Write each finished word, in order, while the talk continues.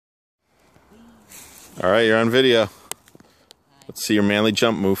All right, you're on video. Let's see your manly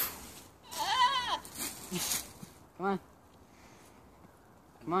jump move. Come on.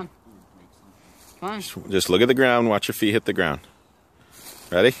 Come on. Come on. Just look at the ground. Watch your feet hit the ground.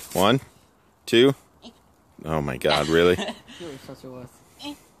 Ready? 1, 2. Oh my God! Really? You're such a wuss.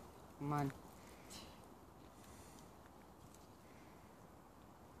 Come on.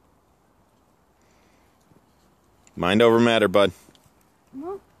 Mind over matter, bud. Come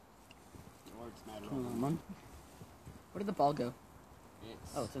on. Come on, man. Where did the ball go?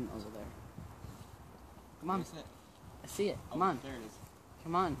 Oh, it's over there. Come on. I see it. Come on. There it is.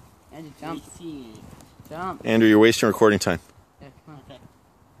 Come on. Andrew, jump. Jump. Andrew, you're wasting recording time. Yeah, come on. Okay.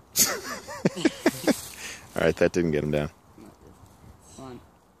 All right, that didn't get him down. Come on.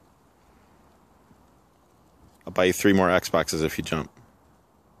 I'll buy you 3 more Xboxes if you jump.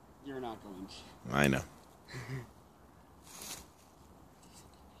 You're not going to. I know.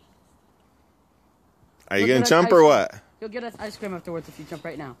 Are you gonna jump or what? You'll get us ice cream afterwards if you jump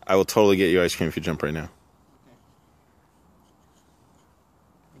right now. I will totally get you ice cream if you jump right now.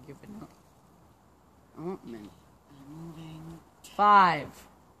 Oh, man. 5,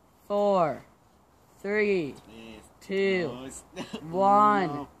 4, 3, 2,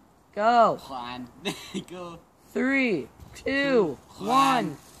 1, go. Juan. Go. 3, 2,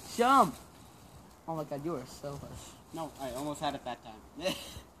 1, jump. Oh my God, you are so hush. No, I almost had it that time.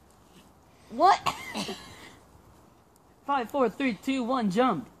 What? 5, 4, 3, 2, 1,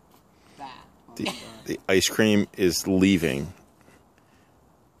 jump. Oh The ice cream is leaving.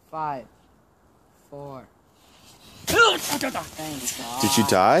 5, 4. Thank God. Did you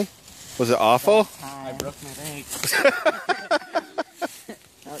die? Was it awful? I broke my leg.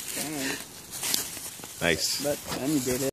 Oh, dang. Nice. But then you did it.